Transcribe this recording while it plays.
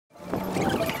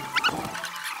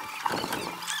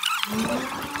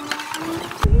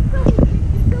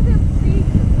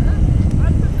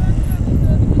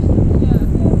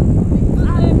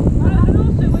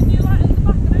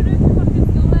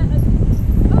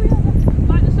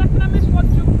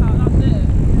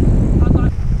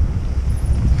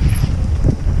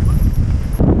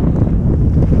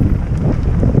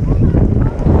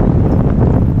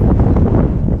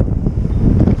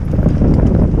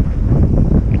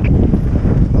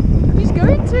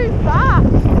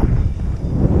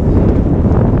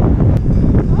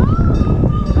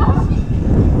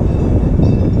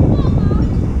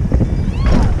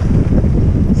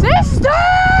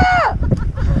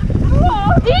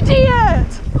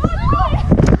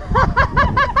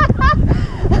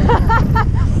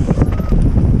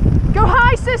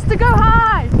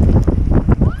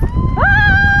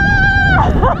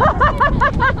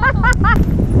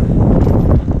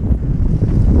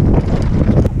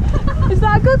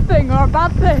good thing or a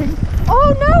bad thing?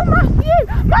 Oh no, Matthew!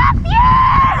 Matthew!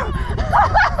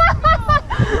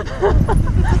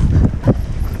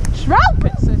 Shroud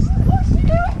it, sister. What's she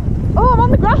doing? Oh, I'm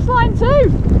on the grass line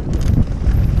too.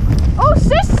 Oh,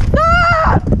 sister!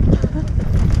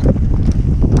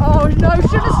 Oh no,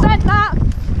 shouldn't have said that.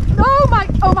 Oh my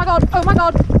god, oh my god, oh my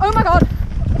god, oh my god.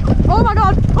 Oh my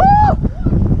god. Oh!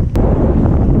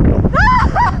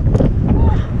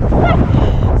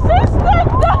 Sister,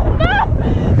 no, no!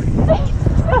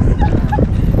 Sister!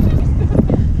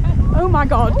 Oh my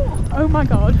god. Oh my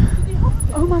god.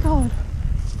 Oh my god.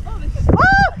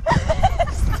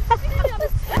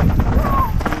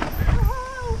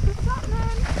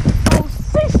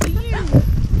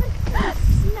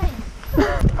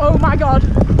 Oh my god, oh my god,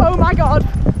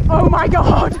 oh my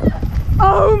god,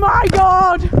 oh my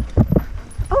god!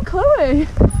 Oh, Chloe!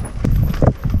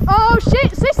 Oh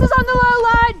shit, sister's on the low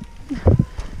line!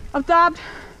 I've dabbed.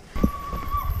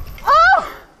 Oh!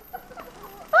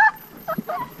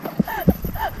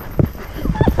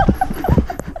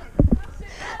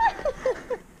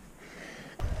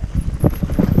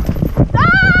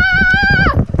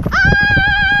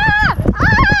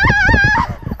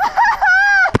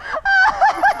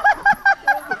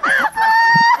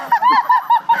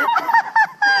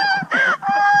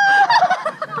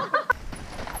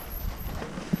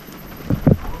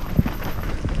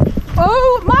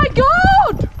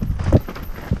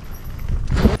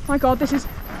 My god, this is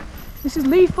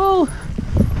lethal.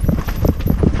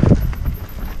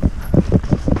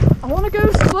 I want to go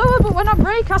slower, but when I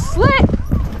brake I slip.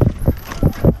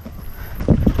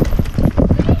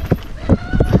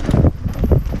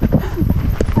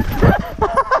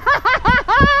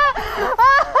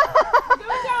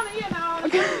 Going down here now.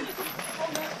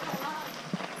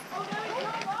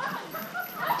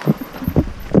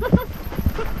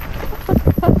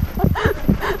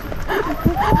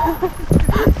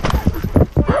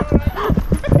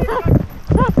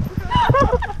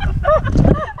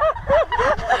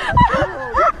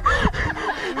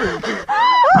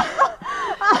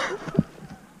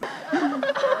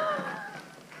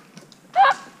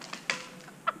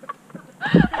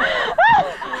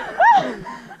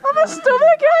 My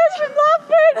stomach hurts from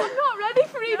laughing. I'm not ready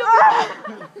for either.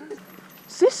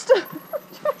 Sister.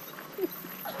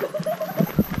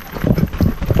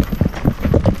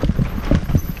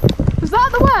 Was that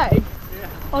the way?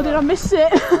 Yeah. Or did I miss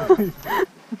it?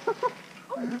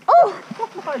 Oh! Oh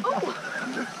my god.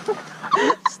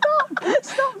 Stop!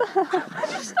 Stop there!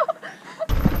 Just stop!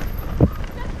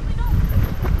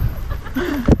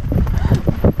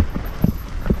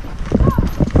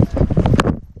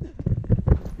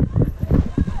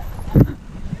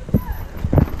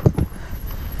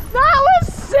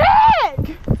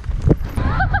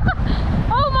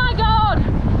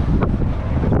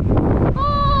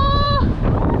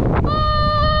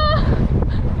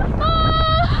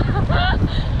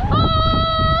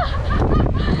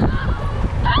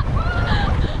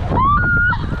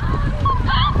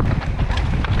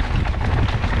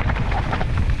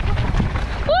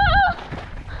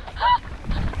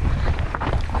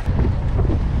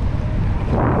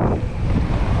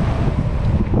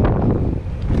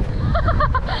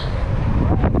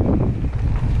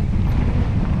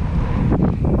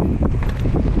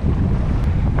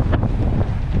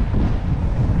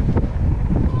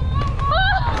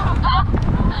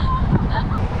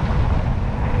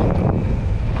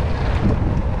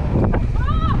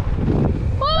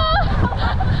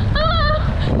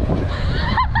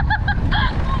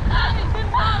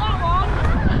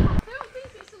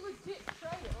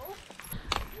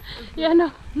 Yeah,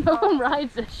 no one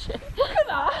rides this shit. Look at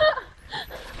that!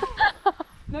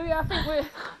 No, yeah, I think we're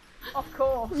off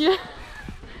course. Yeah.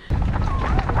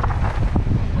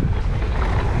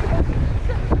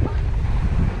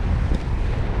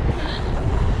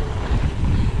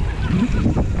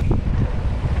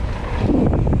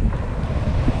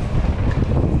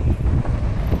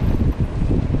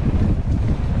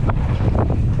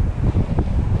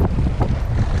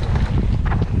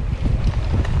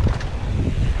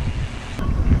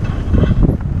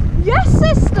 Yes,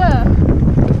 sister!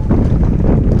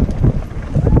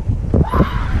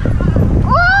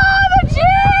 Oh, the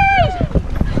cheese!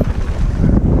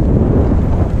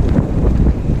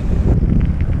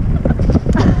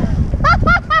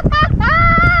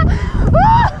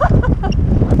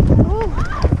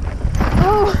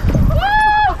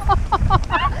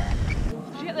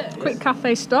 Quick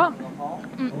cafe stop.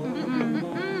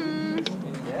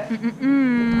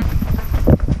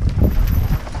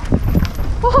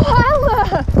 Oh,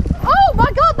 Ella! Oh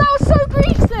my god, that was so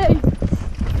greasy!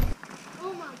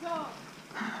 Oh my god.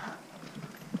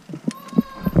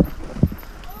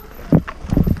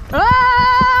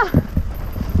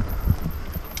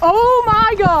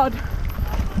 god!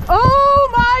 Oh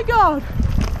my god!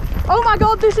 Oh my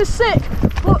god, this is sick!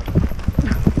 Look.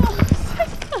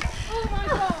 Oh my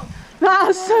god.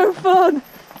 That's so fun!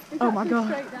 Oh my god.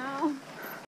 Straight down.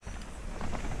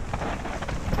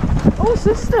 Oh,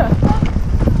 sister!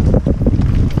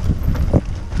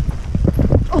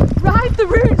 Oh, ride the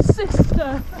roots,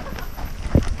 sister!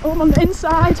 Oh, I'm on the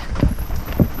inside.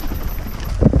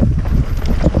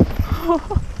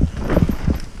 Oh.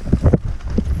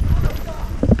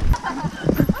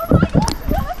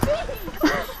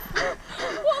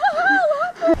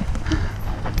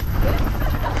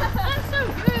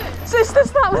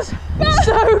 Sisters, that was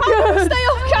so good! Stay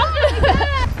off camera!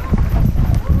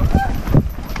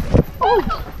 Oh.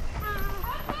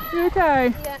 You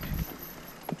okay? Yeah.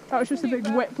 That was just a big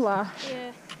whiplash.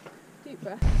 Yeah. Deep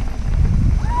breath.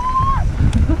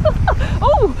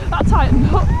 Oh, that tightened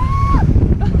up.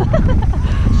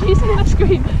 She's gonna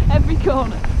scream every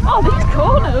corner. Oh, these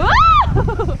corners!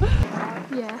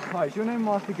 Yeah. Hi, is your name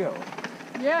Martha Gill?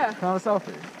 Yeah. Can I have a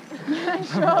selfie?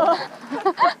 Sure.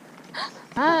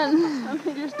 And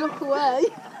just duck away.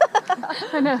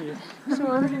 I know.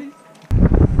 Sorry.